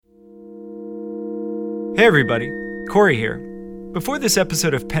Hey everybody, Corey here. Before this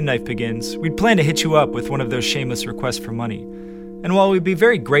episode of Penknife begins, we'd plan to hit you up with one of those shameless requests for money. And while we'd be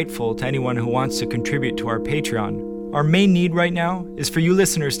very grateful to anyone who wants to contribute to our Patreon, our main need right now is for you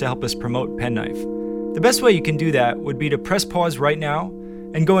listeners to help us promote Penknife. The best way you can do that would be to press pause right now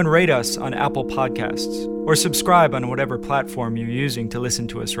and go and rate us on Apple Podcasts, or subscribe on whatever platform you're using to listen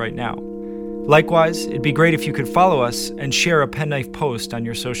to us right now. Likewise, it'd be great if you could follow us and share a Penknife post on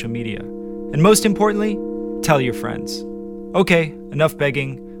your social media. And most importantly, tell your friends. Okay, enough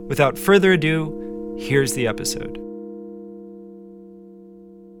begging. Without further ado, here's the episode.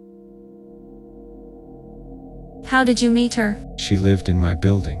 How did you meet her? She lived in my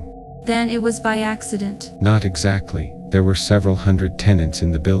building. Then it was by accident. Not exactly. There were several hundred tenants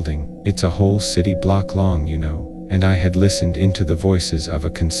in the building. It's a whole city block long, you know, and I had listened into the voices of a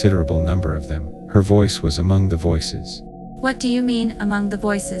considerable number of them. Her voice was among the voices. What do you mean, among the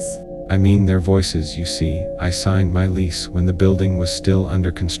voices? I mean their voices, you see. I signed my lease when the building was still under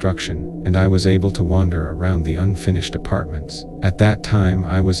construction, and I was able to wander around the unfinished apartments. At that time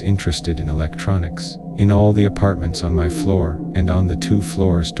I was interested in electronics. In all the apartments on my floor, and on the 2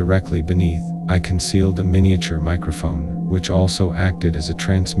 floors directly beneath, I concealed a miniature microphone, which also acted as a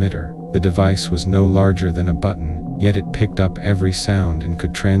transmitter. The device was no larger than a button, yet it picked up every sound and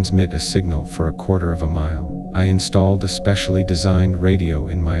could transmit a signal for a quarter of a mile. I installed a specially designed radio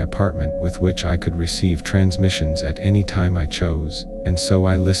in my apartment with which I could receive transmissions at any time I chose, and so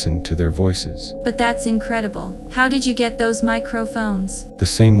I listened to their voices. But that's incredible. How did you get those microphones? The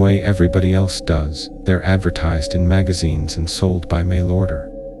same way everybody else does. They're advertised in magazines and sold by mail order.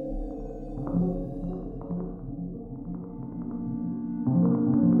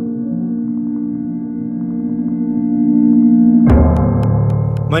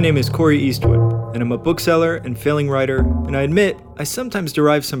 My name is Corey Eastwood, and I'm a bookseller and failing writer, and I admit I sometimes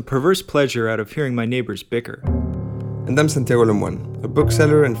derive some perverse pleasure out of hearing my neighbors bicker. And I'm Santiago Lemoine, a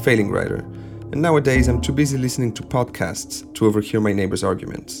bookseller and failing writer, and nowadays I'm too busy listening to podcasts to overhear my neighbors'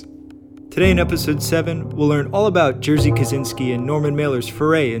 arguments. Today in episode 7, we'll learn all about Jerzy Kosinski and Norman Mailer's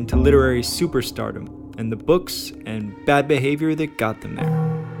foray into literary superstardom, and the books and bad behavior that got them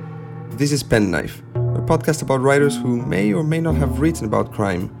there. This is Penknife, a podcast about writers who may or may not have written about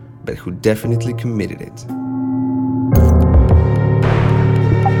crime, but who definitely committed it.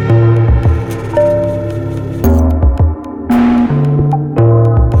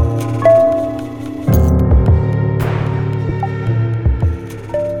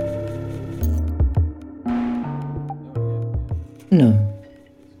 No,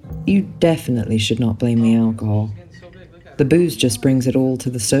 you definitely should not blame the alcohol. The booze just brings it all to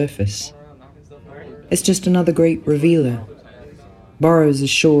the surface. It's just another great revealer. Burroughs is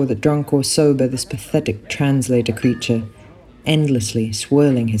sure that drunk or sober, this pathetic translator creature, endlessly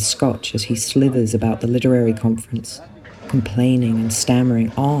swirling his scotch as he slithers about the literary conference, complaining and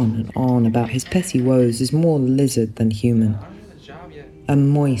stammering on and on about his petty woes, is more lizard than human. A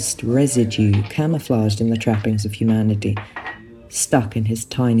moist residue camouflaged in the trappings of humanity, stuck in his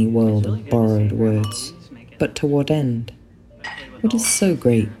tiny world of borrowed words. But to what end? What is so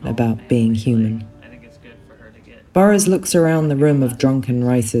great about being human? Burroughs looks around the room of drunken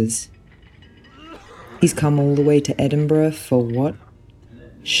writers. He's come all the way to Edinburgh for what?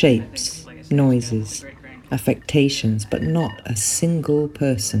 Shapes, noises, affectations, but not a single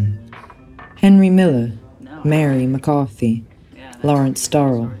person. Henry Miller, Mary McCarthy, Lawrence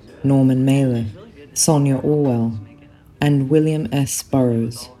Durrell, Norman Mailer, Sonia Orwell, and William S.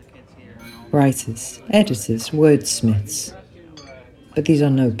 Burroughs. Writers, editors, wordsmiths. But these are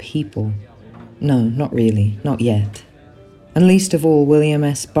no people. No, not really, not yet. And least of all, William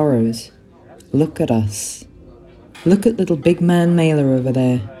S. Burroughs. Look at us. Look at little big man Mailer over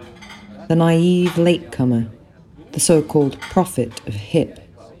there. The naive latecomer, the so-called prophet of hip,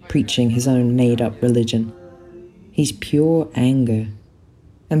 preaching his own made-up religion. He's pure anger.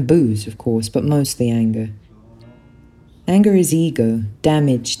 And booze, of course, but mostly anger. Anger is ego,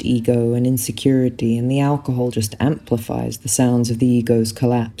 damaged ego and insecurity, and the alcohol just amplifies the sounds of the ego's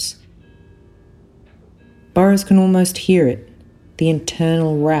collapse. Burroughs can almost hear it, the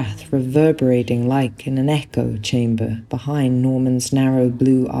internal wrath reverberating like in an echo chamber behind Norman's narrow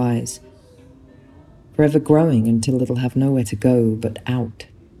blue eyes, forever growing until it'll have nowhere to go but out.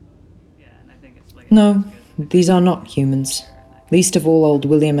 No, these are not humans, least of all old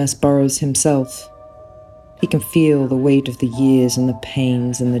William S. Burroughs himself. He can feel the weight of the years and the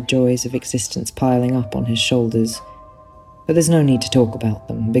pains and the joys of existence piling up on his shoulders, but there's no need to talk about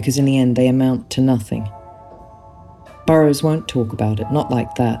them, because in the end they amount to nothing. Burroughs won't talk about it, not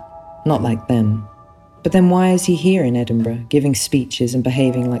like that, not like them. But then why is he here in Edinburgh, giving speeches and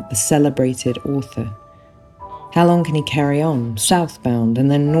behaving like the celebrated author, How long can he carry on, southbound and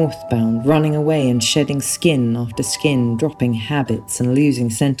then northbound, running away and shedding skin after skin, dropping habits and losing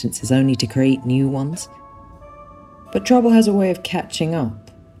sentences only to create new ones? But trouble has a way of catching up.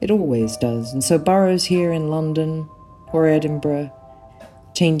 It always does, and so Burroughs here in London or Edinburgh,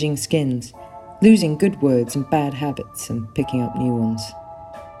 changing skins, losing good words and bad habits and picking up new ones.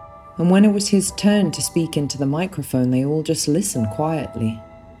 And when it was his turn to speak into the microphone, they all just listened quietly.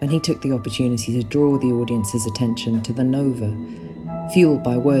 And he took the opportunity to draw the audience's attention to the nova, fueled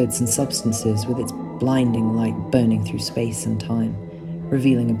by words and substances with its blinding light burning through space and time,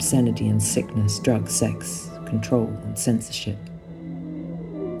 revealing obscenity and sickness, drugs, sex, control and censorship.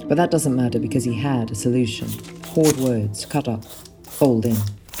 But that doesn't matter because he had a solution. Hoard words, cut up, fold in.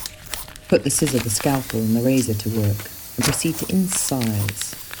 Put the scissor, the scalpel and the razor to work and proceed to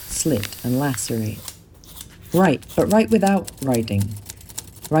incise, slit and lacerate. Write, but write without writing.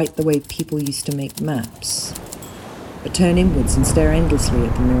 Write the way people used to make maps. But turn inwards and stare endlessly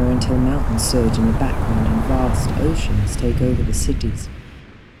at the mirror until mountains surge in the background and vast oceans take over the cities.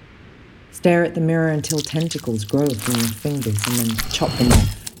 Stare at the mirror until tentacles grow from your fingers and then chop them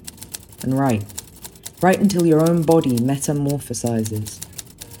off. And write. Write until your own body metamorphosizes.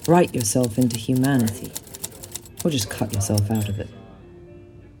 Write yourself into humanity. Or just cut yourself out of it.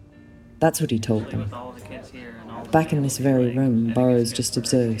 That's what he told them. Back in this very room, Burroughs just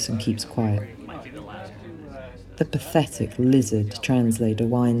observes and keeps quiet. The pathetic lizard translator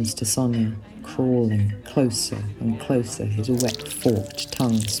whines to Sonia, crawling closer and closer, his wet, forked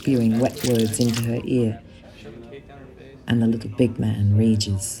tongue spewing wet words into her ear. And the little big man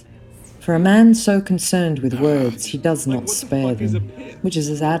rages. For a man so concerned with words, he does not spare them, which is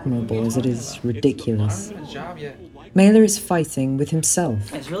as admirable as it is ridiculous. Mailer is fighting with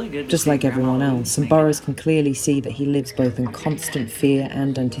himself, just like everyone else, and Burroughs can clearly see that he lives both in constant fear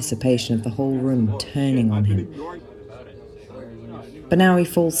and anticipation of the whole room turning on him. But now he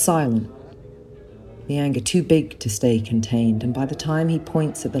falls silent, the anger too big to stay contained, and by the time he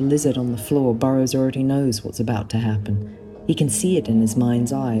points at the lizard on the floor, Burroughs already knows what's about to happen. He can see it in his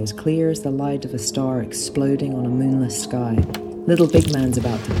mind's eye, as clear as the light of a star exploding on a moonless sky. Little Big Man's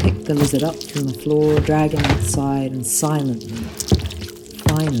about to pick the lizard up from the floor, drag him outside, and silently,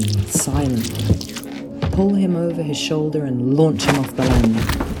 finally silently, pull him over his shoulder and launch him off the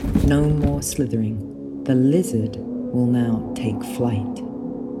landing. No more slithering. The lizard will now take flight.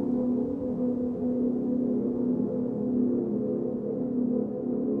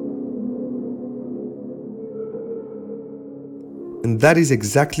 And that is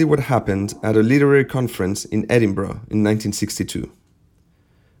exactly what happened at a literary conference in Edinburgh in 1962.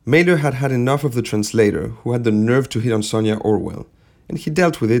 Mailer had had enough of the translator, who had the nerve to hit on Sonia Orwell, and he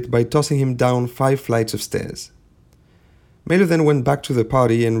dealt with it by tossing him down 5 flights of stairs. Mailer then went back to the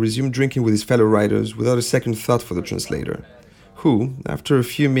party and resumed drinking with his fellow writers without a second thought for the translator, who, after a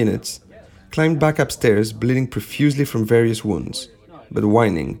few minutes, climbed back upstairs bleeding profusely from various wounds, but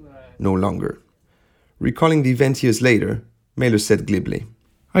whining no longer. Recalling the event years later, Mailer said glibly,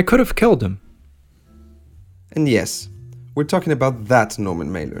 I could have killed him. And yes, we're talking about that Norman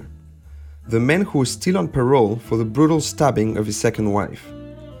Mailer, the man who was still on parole for the brutal stabbing of his second wife.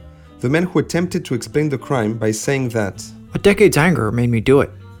 The man who attempted to explain the crime by saying that, A decade's anger made me do it.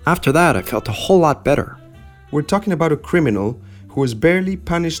 After that, I felt a whole lot better. We're talking about a criminal who was barely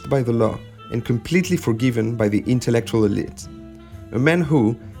punished by the law and completely forgiven by the intellectual elite. A man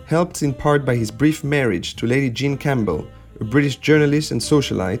who, helped in part by his brief marriage to Lady Jean Campbell, a British journalist and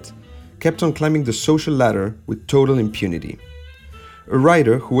socialite, kept on climbing the social ladder with total impunity. A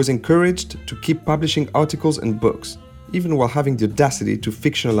writer who was encouraged to keep publishing articles and books, even while having the audacity to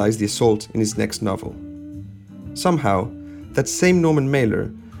fictionalize the assault in his next novel. Somehow, that same Norman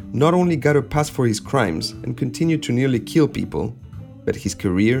Mailer not only got a pass for his crimes and continued to nearly kill people, but his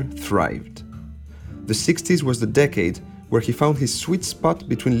career thrived. The 60s was the decade where he found his sweet spot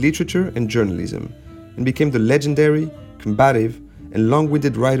between literature and journalism, and became the legendary, combative, and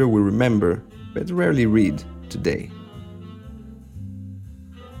long-winded writer we remember, but rarely read, today.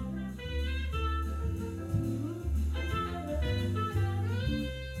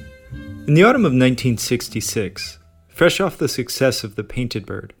 In the autumn of 1966, fresh off the success of The Painted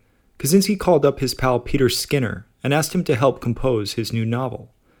Bird, Kaczynski called up his pal Peter Skinner and asked him to help compose his new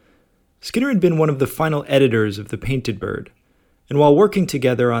novel. Skinner had been one of the final editors of The Painted Bird, and while working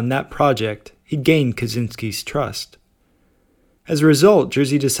together on that project, he'd gained Kaczynski's trust. As a result,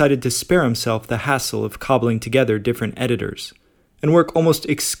 Jerzy decided to spare himself the hassle of cobbling together different editors, and work almost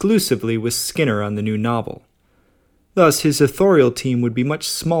exclusively with Skinner on the new novel. Thus, his authorial team would be much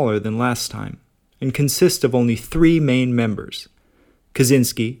smaller than last time, and consist of only 3 main members: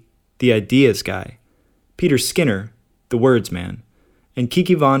 Kaczynski, the ideas guy, Peter Skinner, the words man, and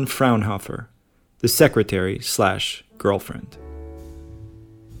Kiki von Fraunhofer, the secretary/girlfriend.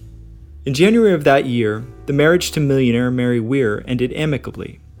 In January of that year, the marriage to millionaire Mary Weir ended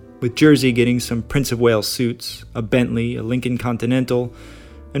amicably, with Jersey getting some Prince of Wales suits, a Bentley, a Lincoln Continental,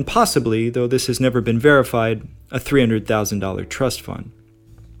 and possibly, though this has never been verified, a $300,000 trust fund.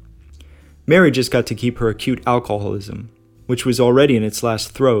 Mary just got to keep her acute alcoholism, which was already in its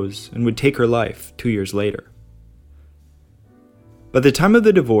last throes and would take her life 2 years later. By the time of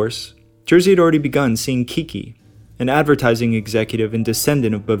the divorce, Jersey had already begun seeing Kiki, an advertising executive and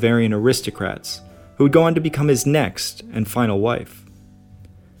descendant of Bavarian aristocrats, who would go on to become his next and final wife.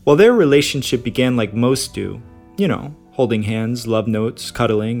 While their relationship began like most do, holding hands, love notes,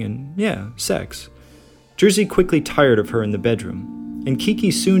 cuddling, and sex, Jersey quickly tired of her in the bedroom, and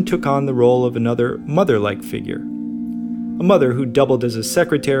Kiki soon took on the role of another mother-like figure. A mother who doubled as a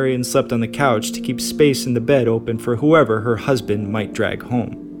secretary and slept on the couch to keep space in the bed open for whoever her husband might drag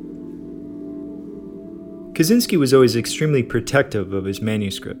home. Kaczynski was always extremely protective of his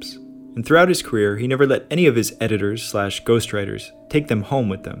manuscripts, and throughout his career he never let any of his editors/ghostwriters take them home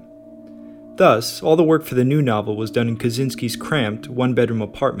with them. Thus, all the work for the new novel was done in Kaczynski's cramped, one-bedroom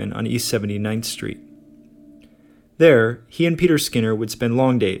apartment on East 79th Street. There, he and Peter Skinner would spend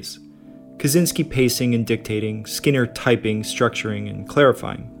long days, Kaczynski pacing and dictating, Skinner typing, structuring, and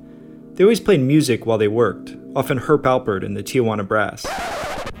clarifying. They always played music while they worked, often Herb Alpert and the Tijuana Brass.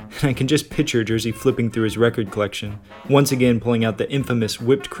 And I can just picture Jersey flipping through his record collection, once again pulling out the infamous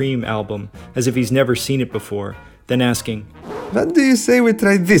Whipped Cream album as if he's never seen it before, then asking, "What do you say we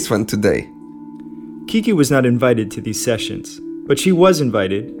try this one today?" Kiki was not invited to these sessions, but she was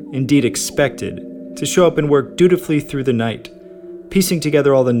invited, indeed expected, to show up and work dutifully through the night, piecing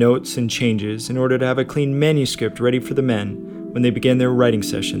together all the notes and changes in order to have a clean manuscript ready for the men when they began their writing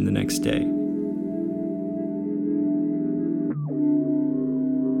session the next day.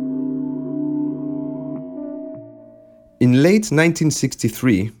 In late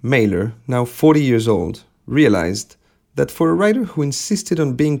 1963, Mailer, now 40 years old, realized that for a writer who insisted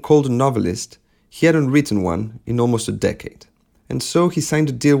on being called a novelist, he hadn't written one in almost a decade. And so he signed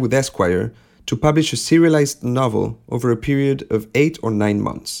a deal with Esquire to publish a serialized novel over a period of 8 or 9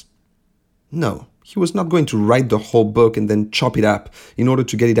 months. No, he was not going to write the whole book and then chop it up in order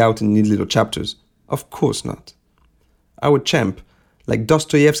to get it out in neat little chapters. Of course not. Our champ, like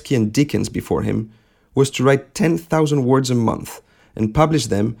Dostoevsky and Dickens before him, was to write 10,000 words a month and publish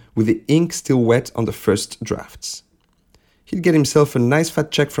them with the ink still wet on the first drafts. He'd get himself a nice fat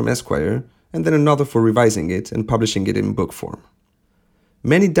check from Esquire and then another for revising it and publishing it in book form.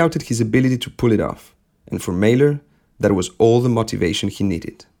 Many doubted his ability to pull it off, and for Mailer, that was all the motivation he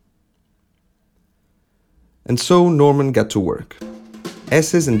needed. And so Norman got to work.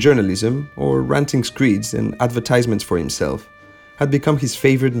 Essays and journalism, or ranting screeds and advertisements for himself, had become his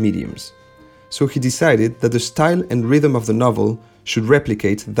favorite mediums. So he decided that the style and rhythm of the novel should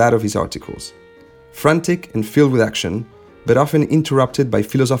replicate that of his articles. Frantic and filled with action, but often interrupted by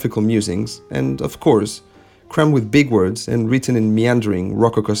philosophical musings, and, of course, crammed with big words and written in meandering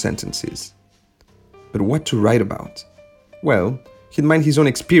Rococo sentences. But what to write about? Well, he'd mind his own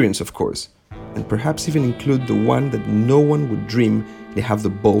experience, of course, and perhaps even include the one that no one would dream he'd have the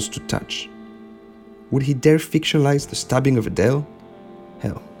balls to touch. Would he dare fictionalize the stabbing of Adele?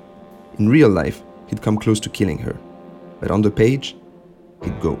 Hell, in real life, he'd come close to killing her, but on the page,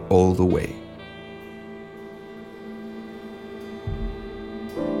 he'd go all the way.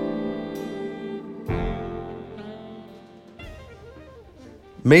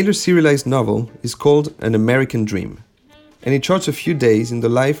 Mailer's serialized novel is called An American Dream, and it charts a few days in the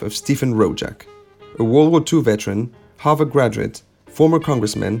life of Stephen Rojak, a World War II veteran, Harvard graduate, former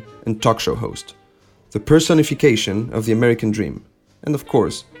congressman, and talk show host, the personification of the American dream, and of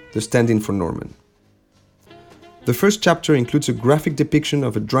course, the stand-in for Norman. The first chapter includes a graphic depiction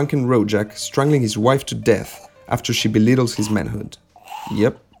of a drunken Rojak strangling his wife to death after she belittles his manhood.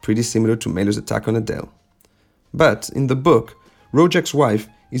 Yep, pretty similar to Mailer's attack on Adele. But in the book, Rojak's wife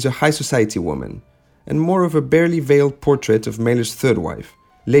is a high society woman, and more of a barely veiled portrait of Mailer's third wife,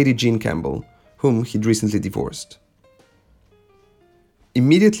 Lady Jean Campbell, whom he'd recently divorced.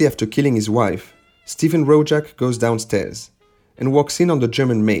 Immediately after killing his wife, Stephen Rojak goes downstairs and walks in on the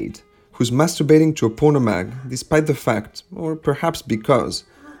German maid, who's masturbating to a porno mag despite the fact, or perhaps because,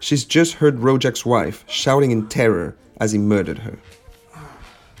 she's just heard Rojak's wife shouting in terror as he murdered her.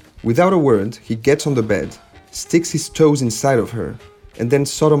 Without a word, he gets on the bed, sticks his toes inside of her, and then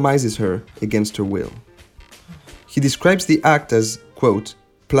sodomizes her against her will. He describes the act as, quote,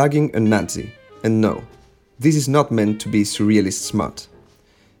 plugging a Nazi, and no, this is not meant to be surrealist smut.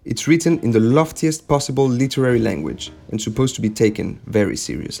 It's written in the loftiest possible literary language and supposed to be taken very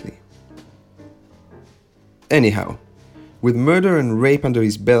seriously. Anyhow, with murder and rape under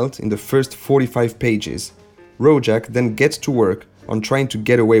his belt in the first 45 pages, Rojak then gets to work on trying to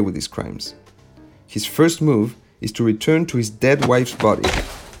get away with his crimes. His first move is to return to his dead wife's body,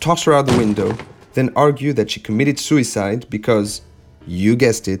 toss her out the window, then argue that she committed suicide because, you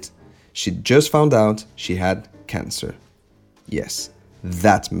guessed it, she'd just found out she had cancer. Yes,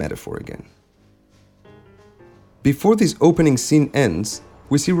 that metaphor again. Before this opening scene ends,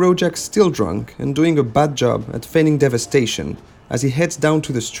 we see Rojak still drunk and doing a bad job at feigning devastation as he heads down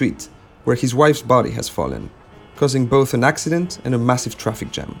to the street where his wife's body has fallen, causing both an accident and a massive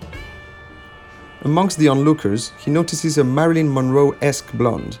traffic jam. Amongst the onlookers, he notices a Marilyn Monroe-esque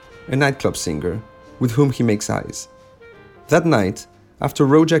blonde, a nightclub singer, with whom he makes eyes. That night, after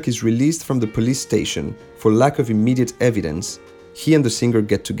Rojak is released from the police station for lack of immediate evidence, he and the singer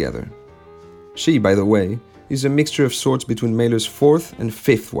get together. She, by the way, is a mixture of sorts between Mailer's fourth and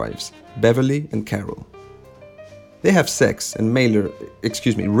fifth wives, Beverly and Carol. They have sex and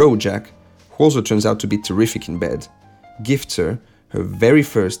Rojak, who also turns out to be terrific in bed, gifts her very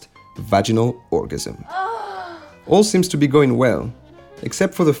first vaginal orgasm. All seems to be going well,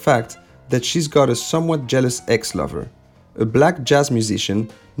 except for the fact that she's got a somewhat jealous ex-lover, a black jazz musician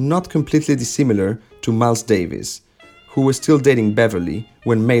not completely dissimilar to Miles Davis, who was still dating Beverly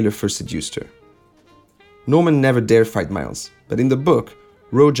when Mailer first seduced her. Norman never dared fight Miles, but in the book,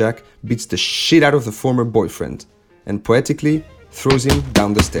 Rojak beats the shit out of the former boyfriend and poetically throws him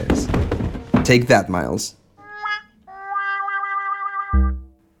down the stairs. Take that, Miles.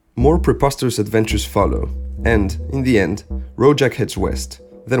 More preposterous adventures follow, and, in the end, Rojak heads west,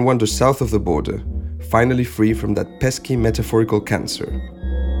 then wanders south of the border, finally free from that pesky metaphorical cancer.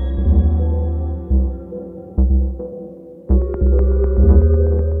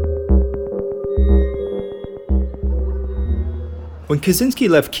 When Kaczynski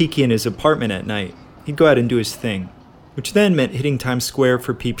left Kiki in his apartment at night, he'd go out and do his thing, which then meant hitting Times Square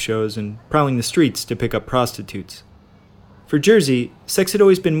for peep shows and prowling the streets to pick up prostitutes. For Jerzy, sex had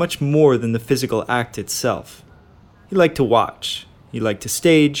always been much more than the physical act itself. He liked to watch, he liked to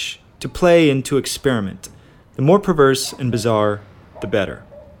stage, to play, and to experiment. The more perverse and bizarre, the better.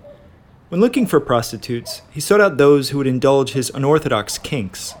 When looking for prostitutes, he sought out those who would indulge his unorthodox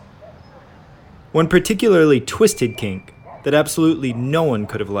kinks. One particularly twisted kink that absolutely no one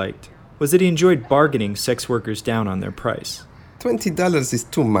could have liked was that he enjoyed bargaining sex workers down on their price. $20 is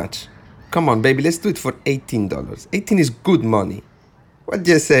too much. Come on, baby, let's do it for $18. $18 is good money. What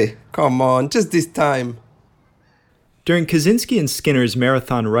do you say? Come on, just this time. During Kaczynski and Skinner's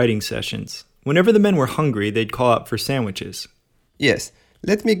marathon writing sessions, whenever the men were hungry, they'd call out for sandwiches. Yes,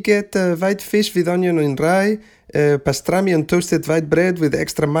 let me get white fish with onion and rye, pastrami and toasted white bread with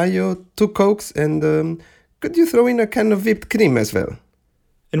extra mayo, 2 Cokes, and could you throw in a can of whipped cream as well?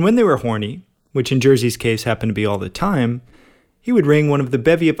 And when they were horny, which in Jerzy's case happened to be all the time, he would ring one of the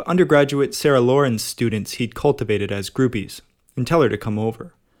bevy of undergraduate Sarah Lawrence students he'd cultivated as groupies and tell her to come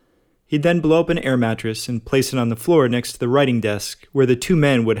over. He'd then blow up an air mattress and place it on the floor next to the writing desk where the two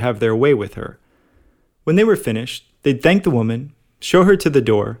men would have their way with her. When they were finished, they'd thank the woman, show her to the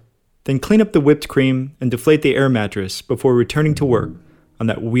door, then clean up the whipped cream and deflate the air mattress before returning to work on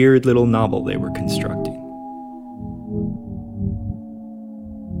that weird little novel they were constructing.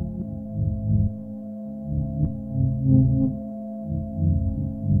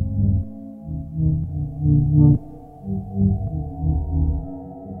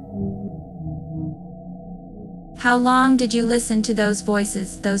 How long did you listen to those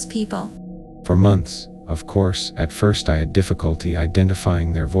voices, those people? For months, of course. At first I had difficulty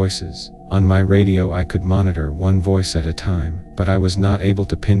identifying their voices. On my radio I could monitor one voice at a time, but I was not able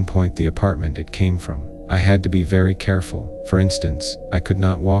to pinpoint the apartment it came from. I had to be very careful. For instance, I could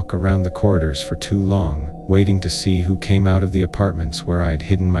not walk around the corridors for too long, waiting to see who came out of the apartments where I had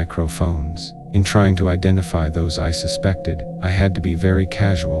hidden microphones. In trying to identify those I suspected, I had to be very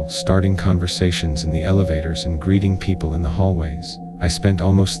casual, starting conversations in the elevators and greeting people in the hallways. I spent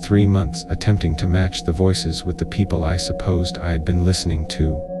almost 3 months attempting to match the voices with the people I supposed I had been listening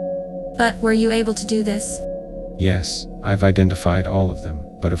to. But were you able to do this? Yes, I've identified all of them,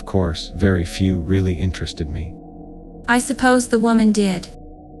 but of course, very few really interested me. I suppose the woman did.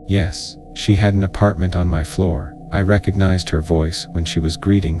 Yes, she had an apartment on my floor. I recognized her voice when she was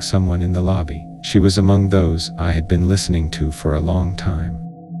greeting someone in the lobby. She was among those I had been listening to for a long time.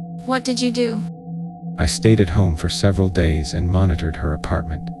 What did you do? I stayed at home for several days and monitored her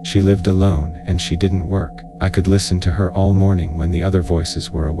apartment. She lived alone and she didn't work. I could listen to her all morning when the other voices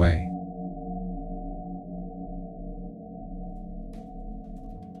were away.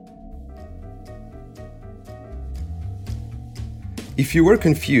 If you were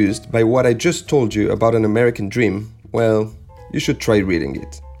confused by what I just told you about An American Dream, well, you should try reading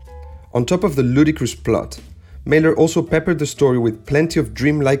it. On top of the ludicrous plot, Mailer also peppered the story with plenty of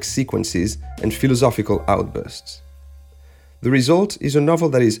dreamlike sequences and philosophical outbursts. The result is a novel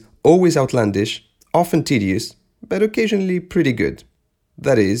that is always outlandish, often tedious, but occasionally pretty good.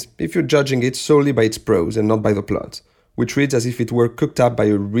 That is, if you're judging it solely by its prose and not by the plot, which reads as if it were cooked up by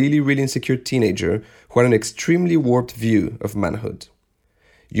a really insecure teenager who had an extremely warped view of manhood.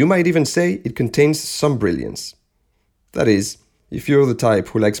 You might even say it contains some brilliance. That is, if you're the type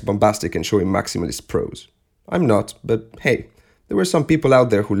who likes bombastic and showy maximalist prose. I'm not, but hey, there were some people out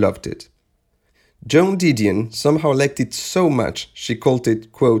there who loved it. Joan Didion somehow liked it so much she called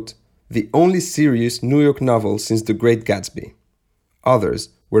it, quote, the only serious New York novel since The Great Gatsby. Others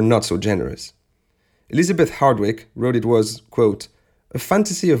were not so generous. Elizabeth Hardwick wrote it was, quote, a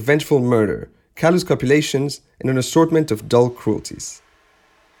fantasy of vengeful murder, callous copulations, and an assortment of dull cruelties.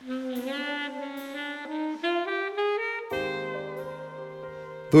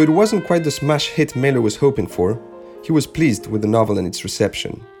 Though it wasn't quite the smash hit Mailer was hoping for, he was pleased with the novel and its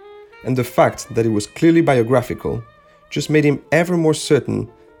reception. And the fact that it was clearly biographical just made him ever more certain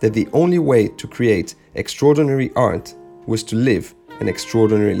that the only way to create extraordinary art was to live an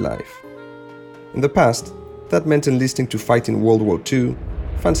extraordinary life. In the past, that meant enlisting to fight in World War II,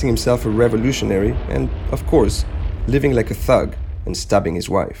 fancying himself a revolutionary, and, of course, living like a thug and stabbing his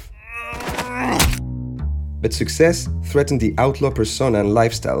wife. But success threatened the outlaw persona and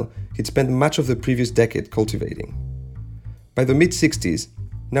lifestyle he'd spent much of the previous decade cultivating. By the mid-60s,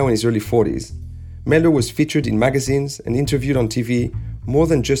 now in his early 40s, Mailer was featured in magazines and interviewed on TV more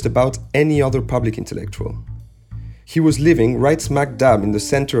than just about any other public intellectual. He was living right smack dab in the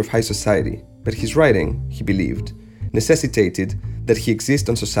center of high society, but his writing, he believed, necessitated that he exist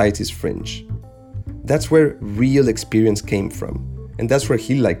on society's fringe. That's where real experience came from, and that's where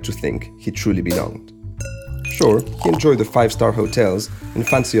he liked to think he truly belonged. Sure, he enjoyed the five-star hotels and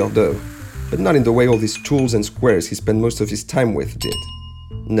fancy hors d'oeuvre, but not in the way all these tools and squares he spent most of his time with did.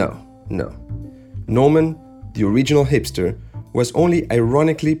 No. Norman, the original hipster, was only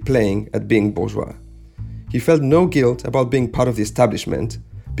ironically playing at being bourgeois. He felt no guilt about being part of the establishment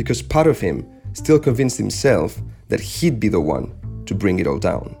because part of him still convinced himself that he'd be the one to bring it all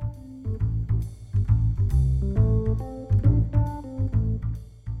down.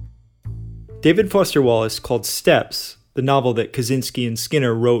 David Foster Wallace called Steps, the novel that Kaczynski and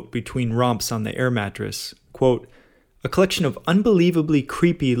Skinner wrote between romps on the air mattress, quote, a collection of unbelievably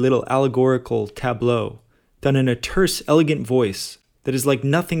creepy little allegorical tableaux done in a terse, elegant voice that is like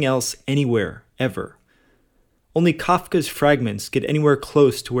nothing else anywhere, ever. Only Kafka's fragments get anywhere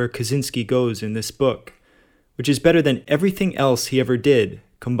close to where Kaczynski goes in this book, which is better than everything else he ever did,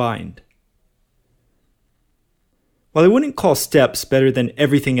 combined. While I wouldn't call Steps better than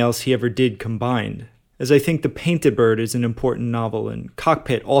everything else he ever did combined, as I think The Painted Bird is an important novel and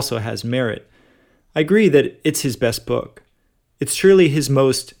Cockpit also has merit, I agree that it's his best book. It's surely his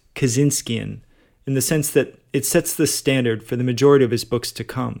most Kaczynskian, in the sense that it sets the standard for the majority of his books to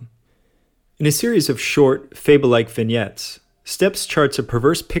come. In a series of short, fable-like vignettes, Steps charts a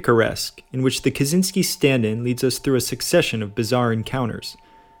perverse picaresque in which the Kaczynski stand-in leads us through a succession of bizarre encounters,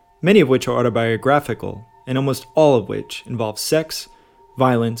 many of which are autobiographical, and almost all of which involve sex,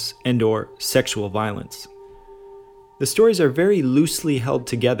 violence, and/or sexual violence. The stories are very loosely held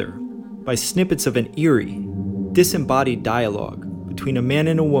together by snippets of an eerie, disembodied dialogue between a man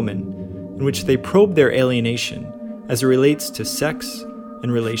and a woman in which they probe their alienation as it relates to sex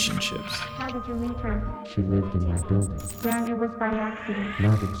and relationships. How did you meet her? She lived in my building. Then it was by accident.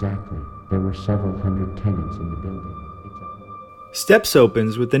 Not exactly. There were several hundred tenants in the building. Steps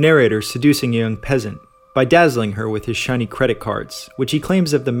opens with the narrator seducing a young peasant by dazzling her with his shiny credit cards, which he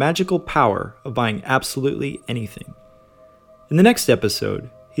claims have the magical power of buying absolutely anything. In the next episode,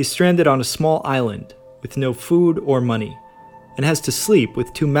 he's stranded on a small island with no food or money, and has to sleep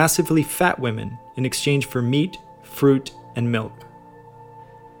with two massively fat women in exchange for meat, fruit, and milk.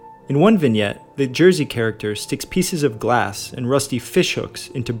 In one vignette, the Jersey character sticks pieces of glass and rusty fish hooks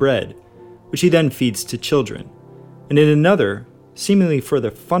into bread, which he then feeds to children. And in another, seemingly for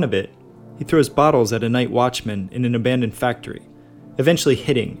the fun of it, he throws bottles at a night watchman in an abandoned factory, eventually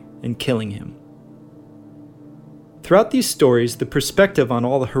hitting and killing him. Throughout these stories, the perspective on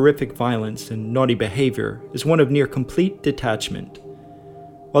all the horrific violence and naughty behavior is one of near complete detachment.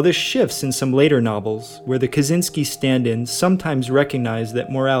 While this shifts in some later novels, where the Kaczynski stand-ins sometimes recognize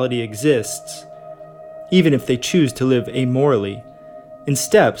that morality exists, even if they choose to live amorally, in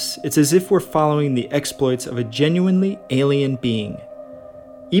Steps, it's as if we're following the exploits of a genuinely alien being.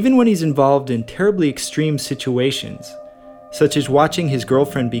 Even when he's involved in terribly extreme situations, such as watching his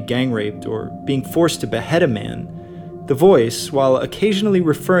girlfriend be gang raped or being forced to behead a man, the voice, while occasionally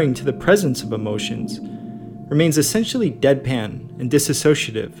referring to the presence of emotions, remains essentially deadpan and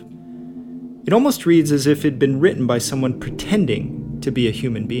disassociative. It almost reads as if it had been written by someone pretending to be a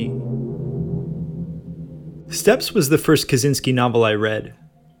human being. Steps was the first Kaczynski novel I read.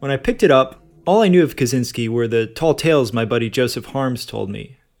 When I picked it up, all I knew of Kaczynski were the tall tales my buddy Joseph Harms told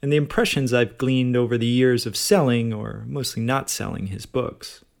me, and the impressions I've gleaned over the years of selling, or mostly not selling, his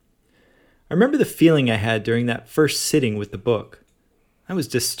books. I remember the feeling I had during that first sitting with the book. I was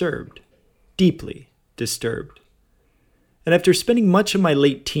disturbed, deeply disturbed. And after spending much of my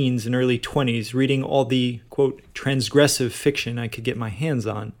late teens and early 20s reading all the, quote, transgressive fiction I could get my hands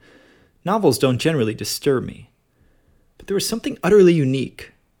on, novels don't generally disturb me. But there was something utterly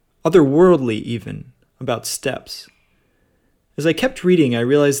unique, otherworldly even, about Steps. As I kept reading, I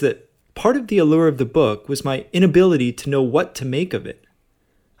realized that part of the allure of the book was my inability to know what to make of it.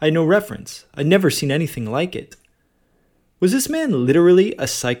 I had no reference. I'd never seen anything like it. Was this man literally a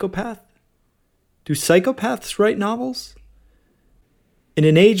psychopath? Do psychopaths write novels? In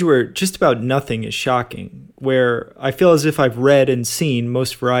an age where just about nothing is shocking, where I feel as if I've read and seen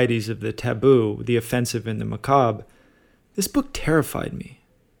most varieties of the taboo, the offensive, and the macabre, this book terrified me.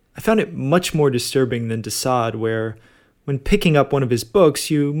 I found it much more disturbing than de Sade, where, when picking up one of his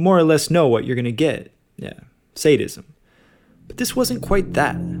books, you more or less know what you're going to get. Yeah, sadism. But this wasn't quite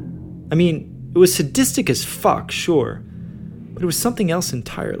that. I mean, it was sadistic as fuck, sure, but it was something else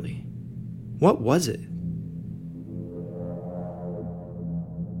entirely. What was it?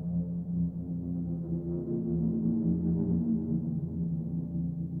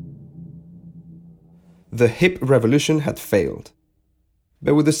 The hip revolution had failed.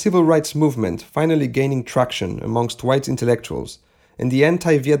 But with the civil rights movement finally gaining traction amongst white intellectuals, and the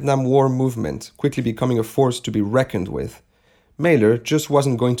anti-Vietnam War movement quickly becoming a force to be reckoned with, Mailer just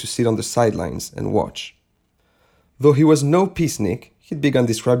wasn't going to sit on the sidelines and watch. Though he was no peacenik, he'd begun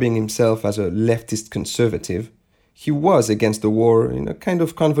describing himself as a leftist conservative, he was against the war in a kind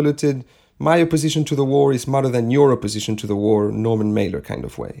of convoluted, my opposition to the war is smarter than your opposition to the war, Norman Mailer kind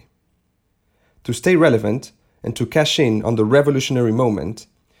of way. To stay relevant, and to cash in on the revolutionary moment,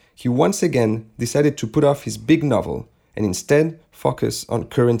 he once again decided to put off his big novel and instead focus on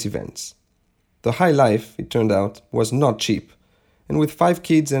current events. The high life, it turned out, was not cheap, and with 5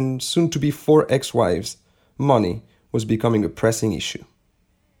 kids and soon to be 4 ex-wives, money was becoming a pressing issue.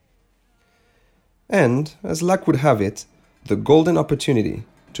 And, as luck would have it, the golden opportunity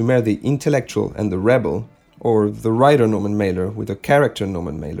to marry the intellectual and the rebel, or the writer Norman Mailer with the character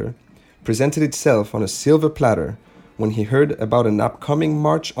Norman Mailer, presented itself on a silver platter when he heard about an upcoming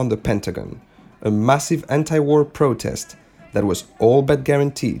march on the Pentagon, a massive anti-war protest that was all but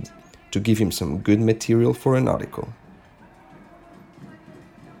guaranteed to give him some good material for an article.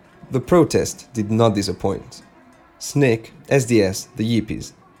 The protest did not disappoint. SNCC, SDS, the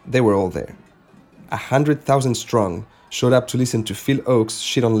Yippies, they were all there. 100,000 strong showed up to listen to Phil Oakes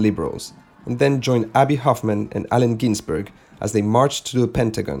shit on liberals, and then joined Abby Hoffman and Allen Ginsberg as they marched to the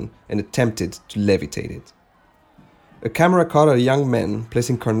Pentagon and attempted to levitate it. A camera caught a young man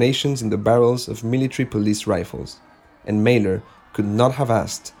placing carnations in the barrels of military police rifles, and Mailer could not have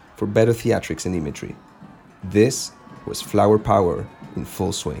asked for better theatrics and imagery. This was flower power in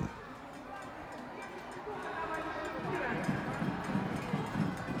full swing.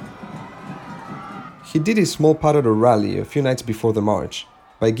 He did his small part at a rally a few nights before the march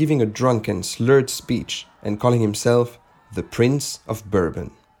by giving a drunken, slurred speech and calling himself the Prince of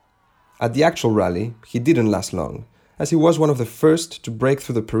Bourbon. At the actual rally, he didn't last long, as he was one of the first to break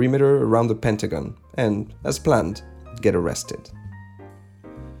through the perimeter around the Pentagon and, as planned, get arrested.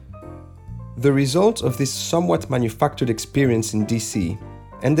 The result of this somewhat manufactured experience in DC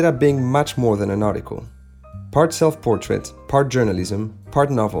ended up being much more than an article. Part self-portrait, part journalism,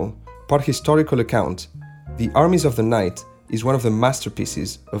 part novel, part historical account, The Armies of the Night is one of the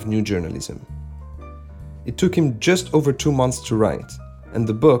masterpieces of new journalism. It took him just over 2 months to write, and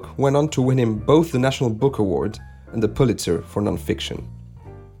the book went on to win him both the National Book Award and the Pulitzer for nonfiction.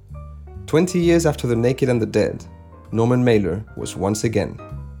 20 years after The Naked and the Dead, Norman Mailer was once again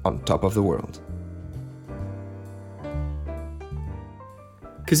on top of the world.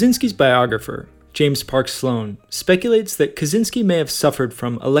 Kaczynski's biographer, James Parks Sloan, speculates that Kaczynski may have suffered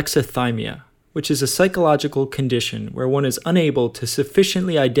from alexithymia, which is a psychological condition where one is unable to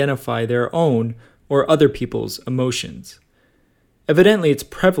sufficiently identify their own or other people's emotions. Evidently, it's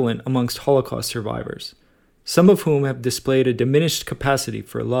prevalent amongst Holocaust survivors, some of whom have displayed a diminished capacity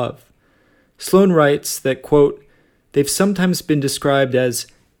for love. Sloan writes that, quote, they've sometimes been described as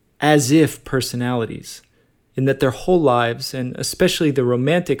if personalities, in that their whole lives, and especially the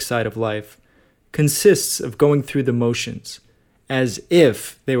romantic side of life, consists of going through the motions, as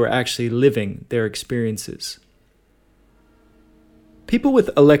if they were actually living their experiences. People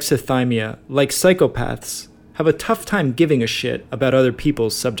with alexithymia, like psychopaths, have a tough time giving a shit about other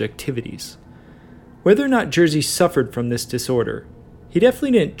people's subjectivities. Whether or not Jerzy suffered from this disorder, he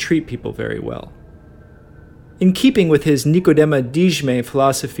definitely didn't treat people very well. In keeping with his Nicodème Dijme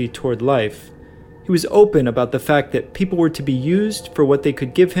philosophy toward life, he was open about the fact that people were to be used for what they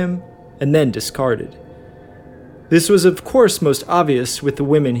could give him and then discarded. This was of course most obvious with the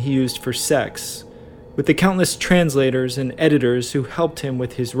women he used for sex, with the countless translators and editors who helped him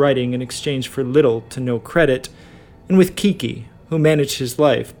with his writing in exchange for little to no credit, and with Kiki, who managed his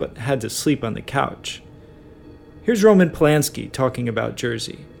life but had to sleep on the couch. Here's Roman Polanski talking about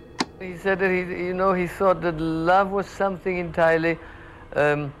Jerzy. He said that he thought that love was something entirely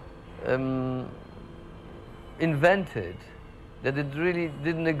invented, that it really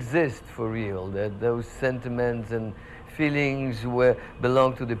didn't exist for real, that those sentiments and feelings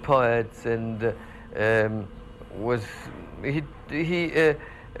belonged to the poets, and he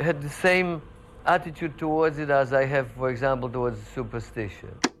had the same attitude towards it as I have, for example, towards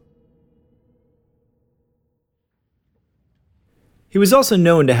superstition. He was also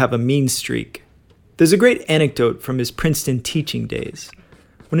known to have a mean streak. There's a great anecdote from his Princeton teaching days.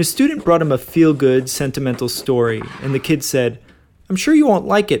 When a student brought him a feel-good, sentimental story, and the kid said, "I'm sure you won't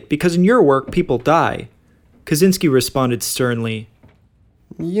like it, because in your work, people die," Kaczynski responded sternly,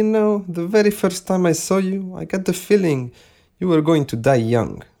 You know, the very first time I saw you, I got the feeling you were going to die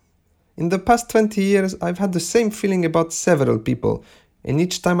young. In the past 20 years, I've had the same feeling about several people, and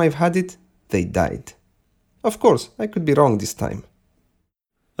each time I've had it, they died. Of course, I could be wrong this time.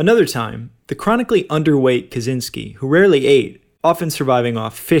 Another time, the chronically underweight Kaczynski, who rarely ate, often surviving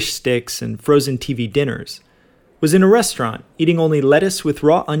off fish sticks and frozen TV dinners, was in a restaurant eating only lettuce with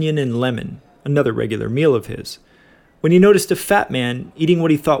raw onion and lemon, another regular meal of his, when he noticed a fat man eating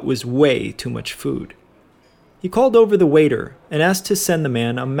what he thought was way too much food. He called over the waiter and asked to send the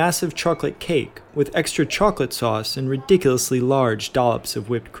man a massive chocolate cake with extra chocolate sauce and ridiculously large dollops of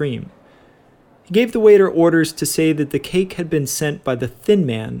whipped cream. He gave the waiter orders to say that the cake had been sent by the thin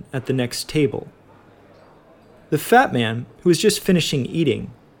man at the next table. The fat man, who was just finishing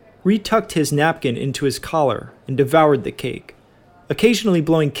eating, retucked his napkin into his collar and devoured the cake, occasionally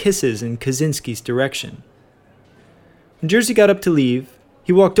blowing kisses in Kaczynski's direction. When Jerzy got up to leave,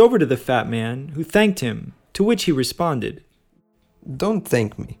 he walked over to the fat man, who thanked him, to which he responded, Don't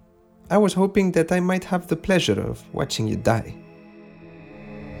thank me. I was hoping that I might have the pleasure of watching you die.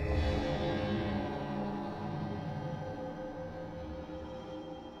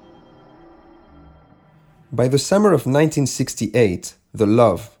 By the summer of 1968, the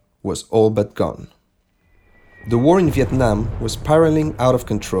love was all but gone. The war in Vietnam was spiraling out of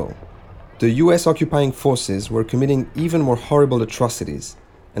control. The US occupying forces were committing even more horrible atrocities,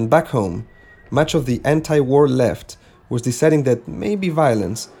 and back home, much of the anti-war left was deciding that maybe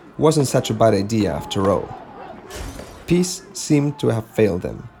violence wasn't such a bad idea after all. Peace seemed to have failed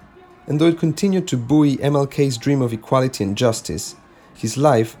them, and though it continued to buoy MLK's dream of equality and justice, his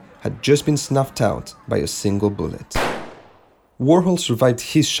life had just been snuffed out by a single bullet. Warhol survived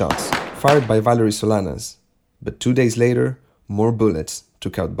his shots, fired by Valery Solanas, but 2 days later, more bullets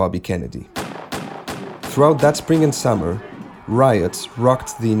took out Bobby Kennedy. Throughout that spring and summer, riots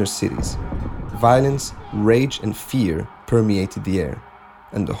rocked the inner cities. Violence, rage, and fear permeated the air,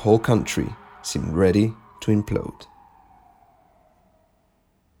 and the whole country seemed ready to implode.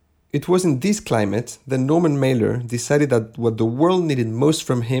 It was in this climate that Norman Mailer decided that what the world needed most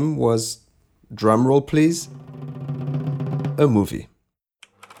from him was, drumroll please, a movie.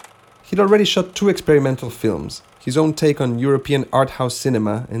 He'd already shot 2 experimental films, his own take on European art house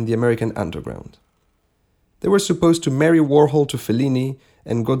cinema and the American underground. They were supposed to marry Warhol to Fellini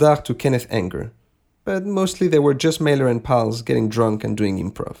and Godard to Kenneth Anger, but mostly they were just Mailer and pals getting drunk and doing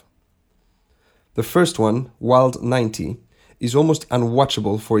improv. The first one, Wild 90, is almost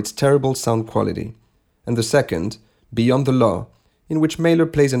unwatchable for its terrible sound quality, and the second, Beyond the Law, in which Mailer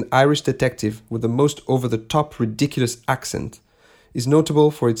plays an Irish detective with the most over-the-top ridiculous accent, is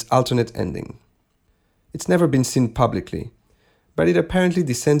notable for its alternate ending. It's never been seen publicly, but it apparently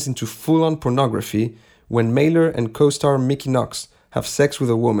descends into full-on pornography when Mailer and co-star Mickey Knox have sex with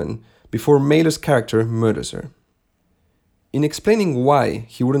a woman before Mailer's character murders her. In explaining why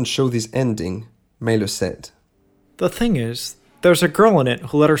he wouldn't show this ending, Mailer said, "The thing is, there's a girl in it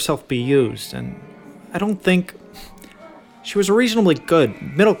who let herself be used, and I don't think... She was a reasonably good,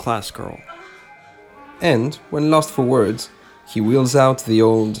 middle-class girl." And, when lost for words, he wheels out the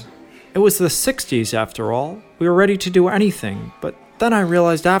old, It was the 60s after all. We were ready to do anything, but then I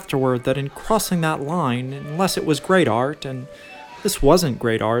realized afterward that in crossing that line, unless it was great art, and this wasn't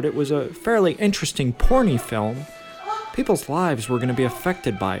great art, it was a fairly interesting porny film, people's lives were going to be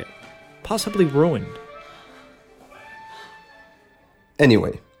affected by it, possibly ruined.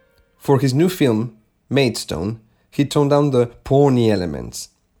 Anyway, for his new film, Maidstone, he toned down the porny elements,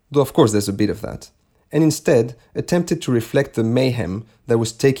 though of course there's a bit of that, and instead attempted to reflect the mayhem that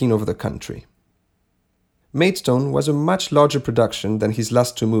was taking over the country. Maidstone was a much larger production than his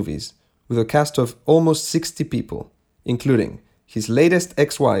last two movies, with a cast of almost 60 people, including his latest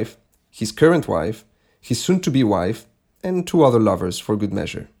ex-wife, his current wife, his soon-to-be wife, and two other lovers for good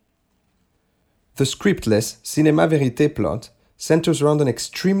measure. The scriptless Cinéma Vérité plot centers around an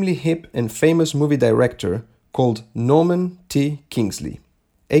extremely hip and famous movie director called Norman T. Kingsley,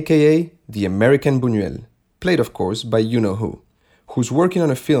 aka the American Buñuel, played of course by you-know-who, who's working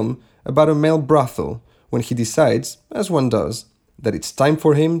on a film about a male brothel when he decides, as one does, that it's time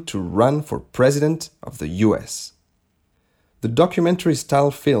for him to run for president of the US. The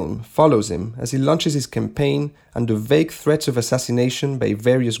documentary-style film follows him as he launches his campaign under vague threats of assassination by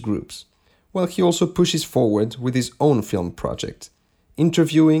various groups, while he also pushes forward with his own film project,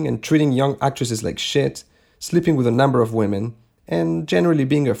 interviewing and treating young actresses like shit, sleeping with a number of women, and generally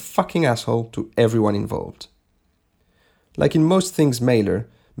being a fucking asshole to everyone involved. Like in most things Mailer,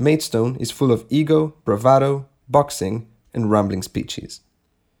 Maidstone is full of ego, bravado, boxing, and rambling speeches.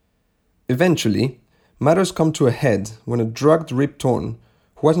 Eventually, matters come to a head when a drugged Rip Torn,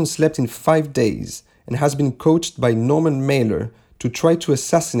 who hasn't slept in 5 days and has been coached by Norman Mailer to try to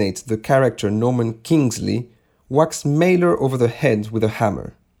assassinate the character Norman Kingsley, whacks Mailer over the head with a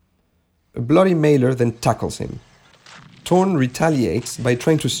hammer. A bloody Mailer then tackles him. Torn retaliates by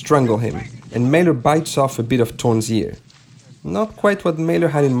trying to strangle him, and Mailer bites off a bit of Torn's ear. Not quite what Mailer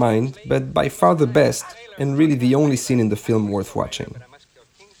had in mind, but by far the best, and really the only scene in the film worth watching.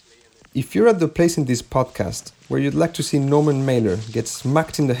 If you're at the place in this podcast where you'd like to see Norman Mailer get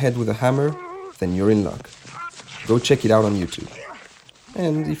smacked in the head with a hammer, then you're in luck. Go check it out on YouTube.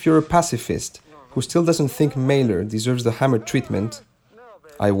 And if you're a pacifist who still doesn't think Mailer deserves the hammer treatment,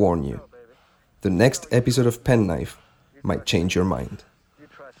 I warn you, the next episode of Penknife might change your mind.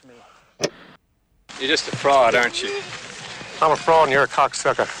 You're just a fraud, aren't you? I'm a fraud and you're a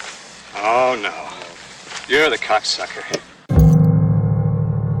cocksucker. Oh, no. You're the cocksucker.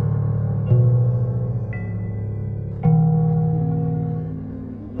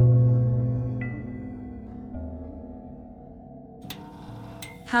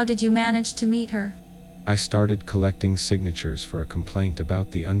 How did you manage to meet her? I started collecting signatures for a complaint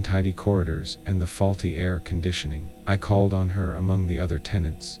about the untidy corridors and the faulty air conditioning. I called on her among the other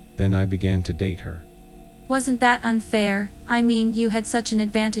tenants. Then I began to date her. Wasn't that unfair? I mean, you had such an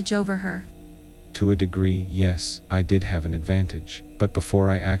advantage over her. To a degree, yes, I did have an advantage. But before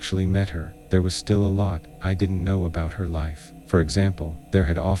I actually met her, there was still a lot I didn't know about her life. For example, there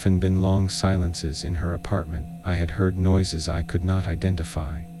had often been long silences in her apartment. I had heard noises I could not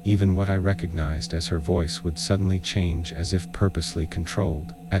identify. Even what I recognized as her voice would suddenly change as if purposely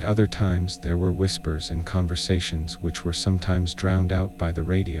controlled. At other times there were whispers and conversations which were sometimes drowned out by the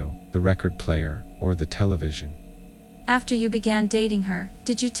radio, the record player, or the television. After you began dating her,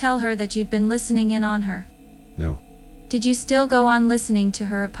 did you tell her that you'd been listening in on her? No. Did you still go on listening to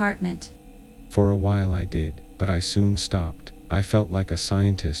her apartment? For a while I did, but I soon stopped. I felt like a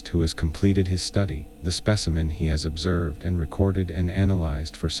scientist who has completed his study. The specimen he has observed and recorded and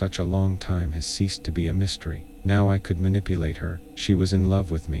analyzed for such a long time has ceased to be a mystery. Now I could manipulate her. She was in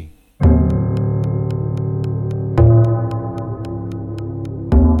love with me.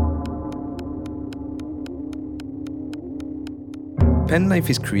 Penknife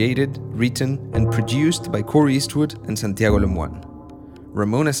is created, written, and produced by Corey Eastwood and Santiago Lemoine.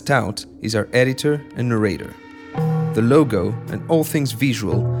 Ramona Stout is our editor and narrator. The logo and all things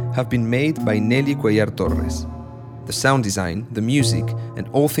visual have been made by Nelly Cuellar Torres. The sound design, the music, and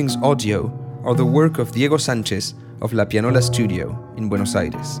all things audio are the work of Diego Sanchez of La Pianola Studio in Buenos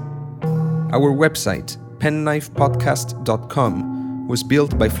Aires. Our website, penknifepodcast.com, was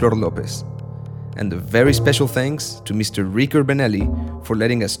built by Flor Lopez. And a very special thanks to Mr. Rick Urbanelli for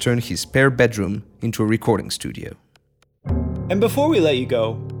letting us turn his spare bedroom into a recording studio. And before we let you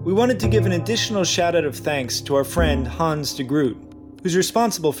go, we wanted to give an additional shout out of thanks to our friend Hans de Groot, who's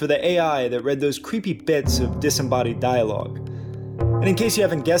responsible for the AI that read those creepy bits of disembodied dialogue. And in case you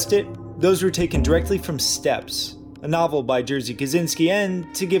haven't guessed it, those were taken directly from Steps, a novel by Jerzy Kosinski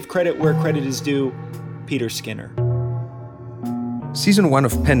and, to give credit where credit is due, Peter Skinner. Season 1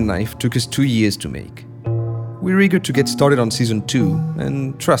 of Penknife took us 2 years to make. We're eager to get started on Season 2,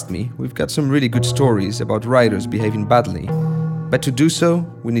 and trust me, we've got some really good stories about writers behaving badly. But to do so,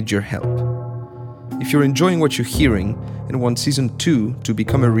 we need your help. If you're enjoying what you're hearing and want Season 2 to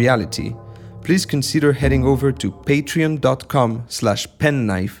become a reality, please consider heading over to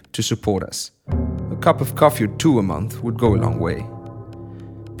patreon.com/penknife to support us. A cup of coffee or two a month would go a long way.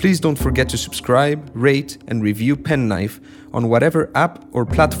 Please don't forget to subscribe, rate, and review Penknife on whatever app or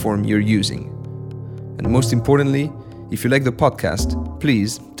platform you're using. And most importantly, if you like the podcast,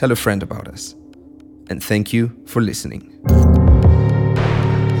 please tell a friend about us. And thank you for listening.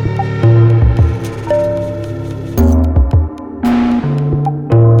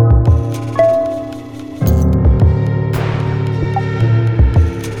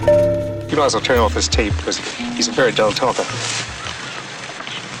 You might as well turn off his tape because he's a very dull talker.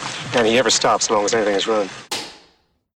 And he never stops as long as anything is running.